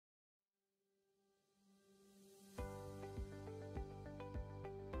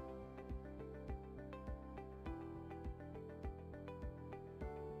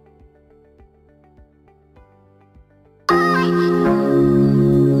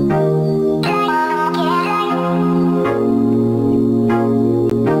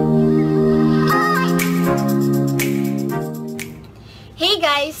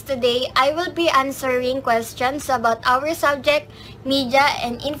today I will be answering questions about our subject, media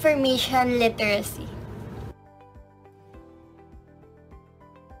and information literacy.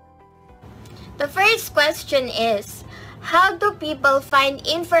 The first question is, how do people find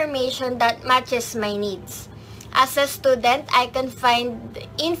information that matches my needs? As a student, I can find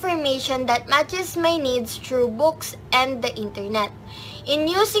information that matches my needs through books and the internet. In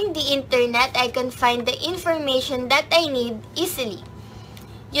using the internet, I can find the information that I need easily.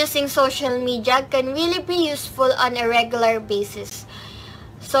 Using social media can really be useful on a regular basis.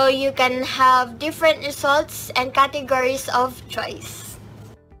 So you can have different results and categories of choice.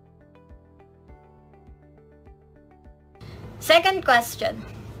 Second question.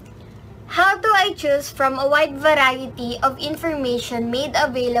 How do I choose from a wide variety of information made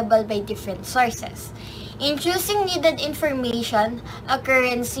available by different sources? In choosing needed information,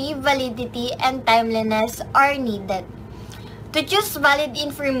 accuracy, validity, and timeliness are needed. To choose valid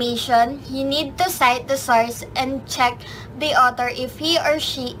information, you need to cite the source and check the author if he or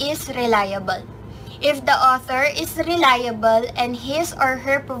she is reliable. If the author is reliable and his or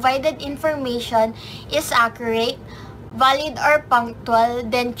her provided information is accurate, valid or punctual,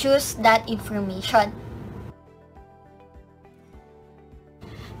 then choose that information.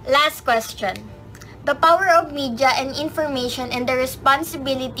 Last question. The power of media and information and the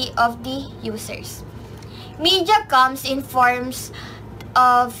responsibility of the users. Media comes in forms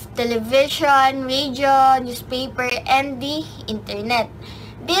of television, radio, newspaper, and the internet.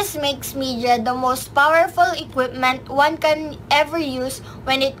 This makes media the most powerful equipment one can ever use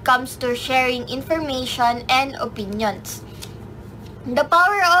when it comes to sharing information and opinions. The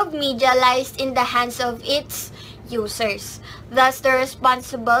power of media lies in the hands of its users. Thus, they're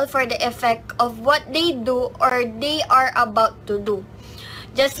responsible for the effect of what they do or they are about to do.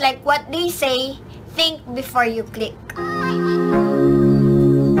 Just like what they say, think before you click.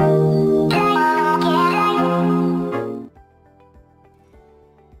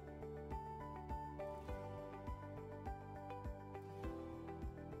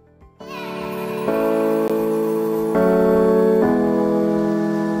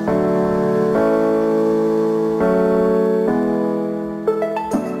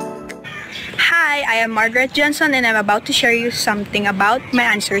 I am Margaret Jonson and I'm about to share you something about my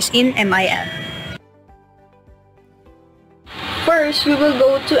answers in MIL. First, we will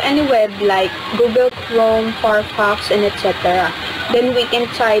go to any web like Google Chrome, Firefox, and etc. Then we can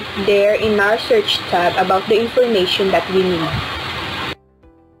type there in our search tab about the information that we need.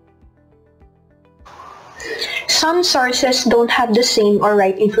 Some sources don't have the same or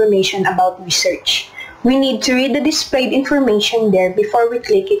right information about research. We need to read the displayed information there before we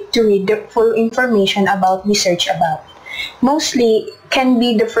click it to read the full information about research about. Mostly can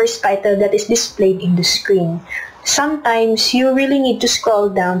be the first title that is displayed in the screen. Sometimes you really need to scroll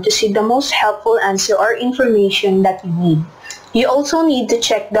down to see the most helpful answer or information that you need. You also need to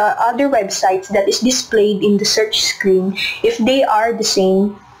check the other websites that is displayed in the search screen if they are the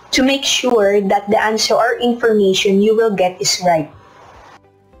same to make sure that the answer or information you will get is right.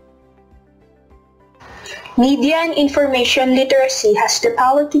 Media and information literacy has the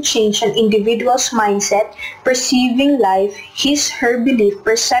power to change an individual's mindset, perceiving life, his/her belief,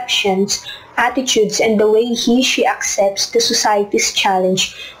 perceptions, attitudes, and the way he/she accepts the society's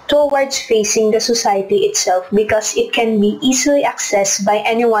challenge towards facing the society itself because it can be easily accessed by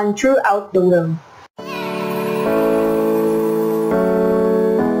anyone throughout the world.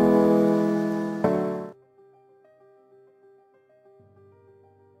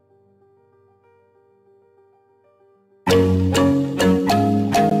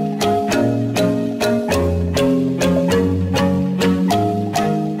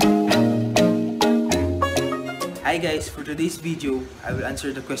 Hi guys, for today's video, I will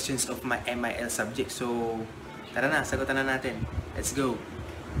answer the questions of my MIL subject. So, tara na, sagutan na natin. Let's go!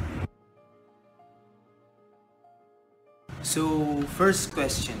 So, first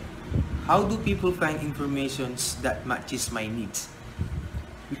question. How do people find informations that matches my needs?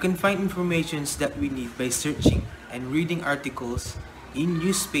 We can find informations that we need by searching and reading articles in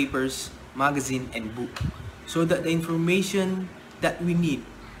newspapers, magazine, and book so that the information that we need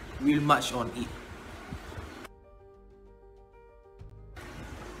will match on it.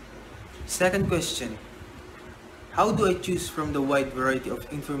 Second question, how do I choose from the wide variety of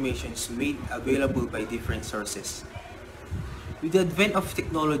informations made available by different sources? With the advent of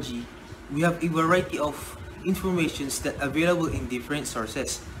technology, we have a variety of informations that are available in different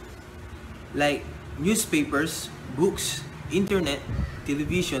sources, like newspapers, books, internet,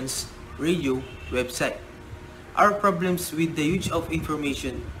 televisions, radio, website. Our problems with the use of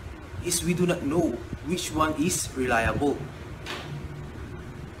information is we do not know which one is reliable.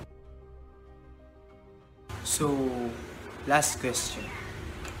 So, last question.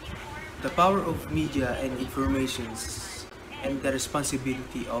 The power of media and informations and the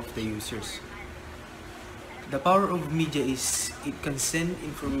responsibility of the users. The power of media is it can send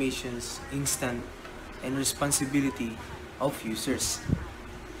informations instant and responsibility of users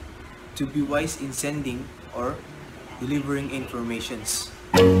to be wise in sending or delivering informations.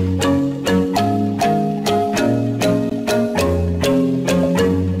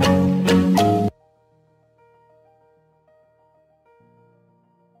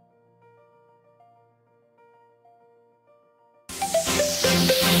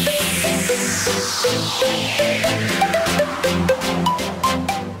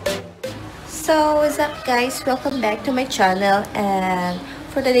 So what's up guys, welcome back to my channel, and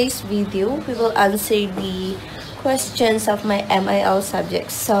for today's video we will answer the questions of my MIL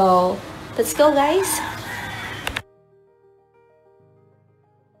subjects. So let's go guys.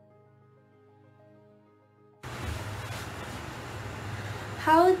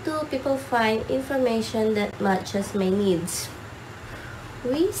 How do people find information that matches my needs?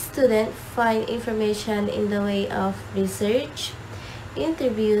 We students find information in the way of research,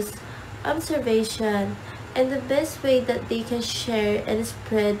 interviews, observation, and the best way that they can share and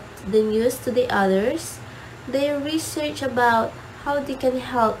spread the news to the others. They research about how they can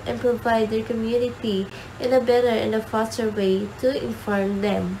help and provide their community in a better and a faster way to inform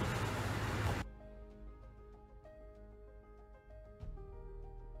them.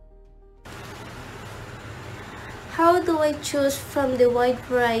 How do I choose from the wide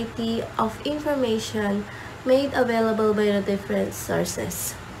variety of information made available by the different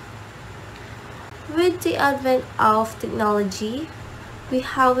sources? With the advent of technology, we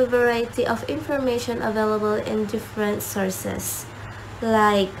have a variety of information available in different sources,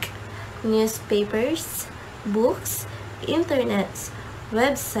 like newspapers, books, internet,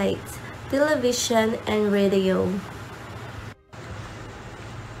 websites, television, and radio.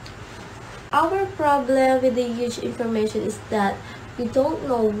 Our problem with the huge information is that we don't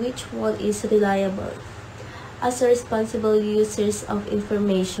know which one is reliable. As responsible users of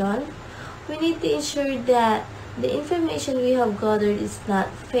information, we need to ensure that the information we have gathered is not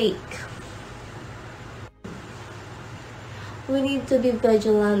fake. We need to be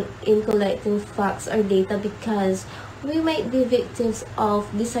vigilant in collecting facts or data because we might be victims of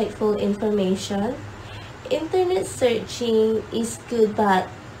deceitful information. Internet searching is good, but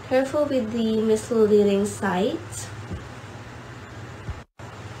careful with the misleading sites.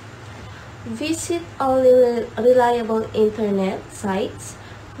 Visit only reliable internet sites.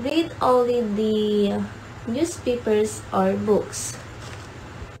 Read only the newspapers or books.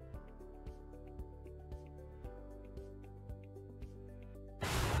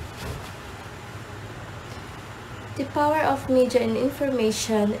 The power of media and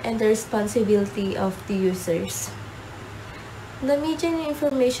information and the responsibility of the users. The media and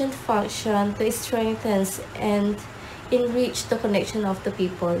information function to strengthen and enrich the connection of the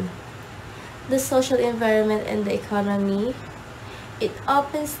people, the social environment, and the economy. It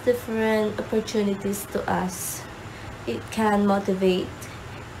opens different opportunities to us. It can motivate,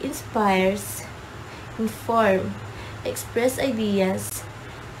 inspires, inform, express ideas,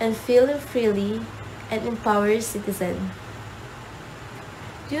 and feel freely, and empower citizens.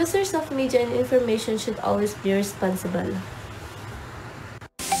 Users of media and information should always be responsible.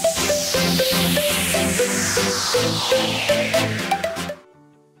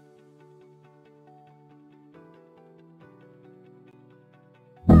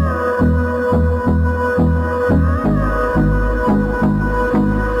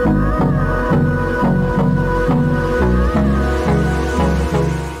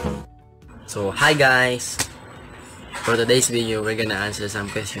 So hi guys, for today's video we're gonna answer some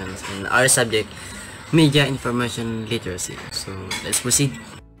questions in our subject, media information literacy. So let's proceed.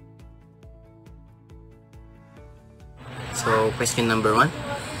 So question number 1,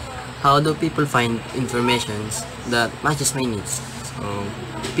 how do people find information that matches my needs? So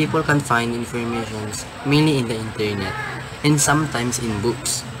people can find information mainly in the internet and sometimes in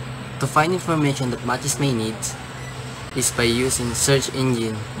books. To find information that matches my needs is by using search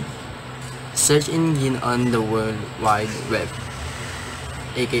engine on the World Wide Web,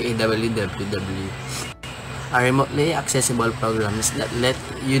 aka www, are remotely accessible programs that let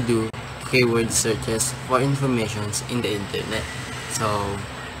you do keyword searches for information in the internet. So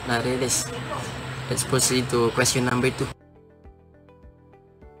let's proceed to question number 2.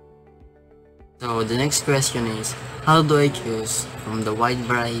 So the next question is, how do I choose from the wide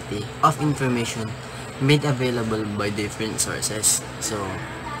variety of information made available by different sources? So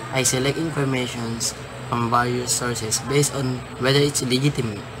I select information from various sources based on whether it's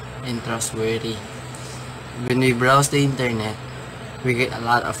legitimate and trustworthy. when we browse the internet, we get a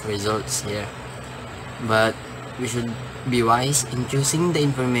lot of results here. But we should be wise in choosing the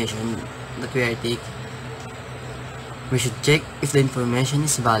information that we are taking. We should check if the information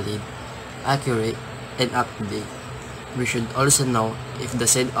is valid, accurate, and up to date. We should also know if the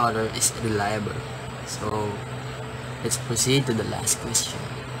said author is reliable. So, let's proceed to the last question.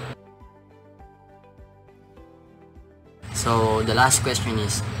 So, the last question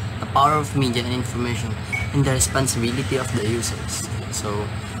is the power of media and information and the responsibility of the users. So,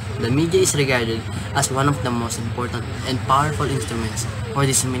 the media is regarded as one of the most important and powerful instruments for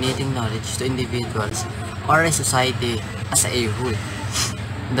disseminating knowledge to individuals or a society as a whole.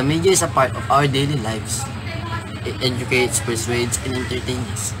 The media is a part of our daily lives. It educates, persuades, and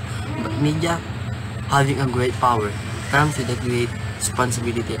entertains. But media, having a great power, comes with a great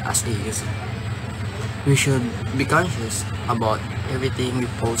responsibility as a user. We should be conscious about everything we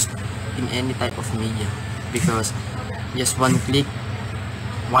post in any type of media, because just one click,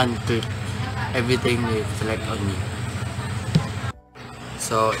 everything will reflect on you.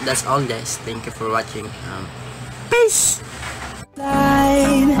 So that's all, guys. Thank you for watching. Peace!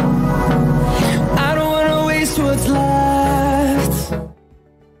 I don't wanna waste what's left.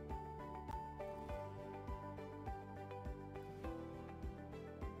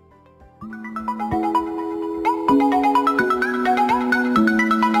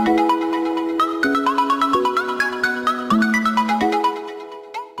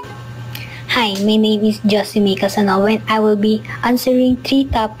 Hi, my name is Casanova and I will be answering 3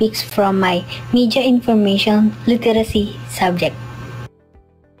 topics from my media information literacy subject.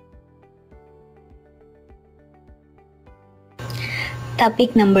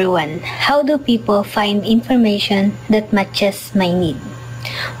 Topic number 1. How do people find information that matches my need?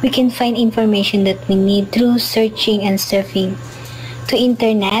 We can find information that we need through searching and surfing to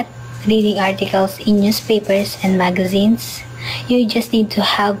internet, reading articles in newspapers and magazines. You just need to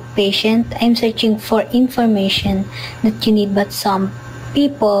have patience. I'm searching for information that you need, but some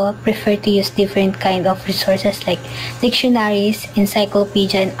people prefer to use different kind of resources like dictionaries,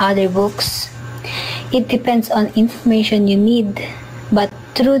 encyclopedia, and other books. It depends on information you need, but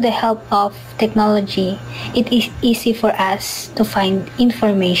through the help of technology, it is easy for us to find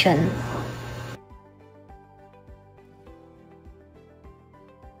information.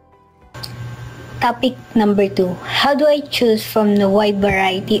 Topic number 2. How do I choose from the wide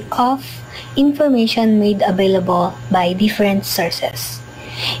variety of information made available by different sources?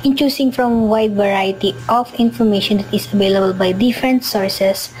 In choosing from a wide variety of information that is available by different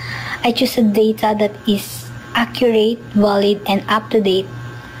sources, I choose a data that is accurate, valid, and up-to-date.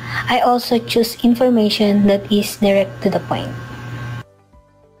 I also choose information that is direct to the point.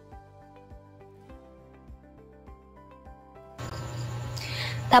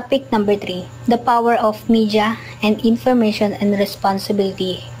 Topic number 3. The power of media and information and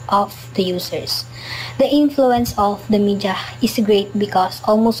responsibility of the users. The influence of the media is great because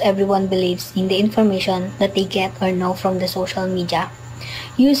almost everyone believes in the information that they get or know from the social media.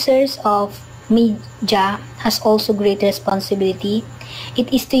 Users of media has also great responsibility.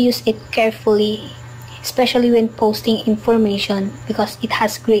 It is to use it carefully, especially when posting information, because it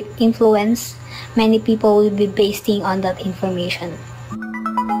has great influence. Many people will be basing on that information.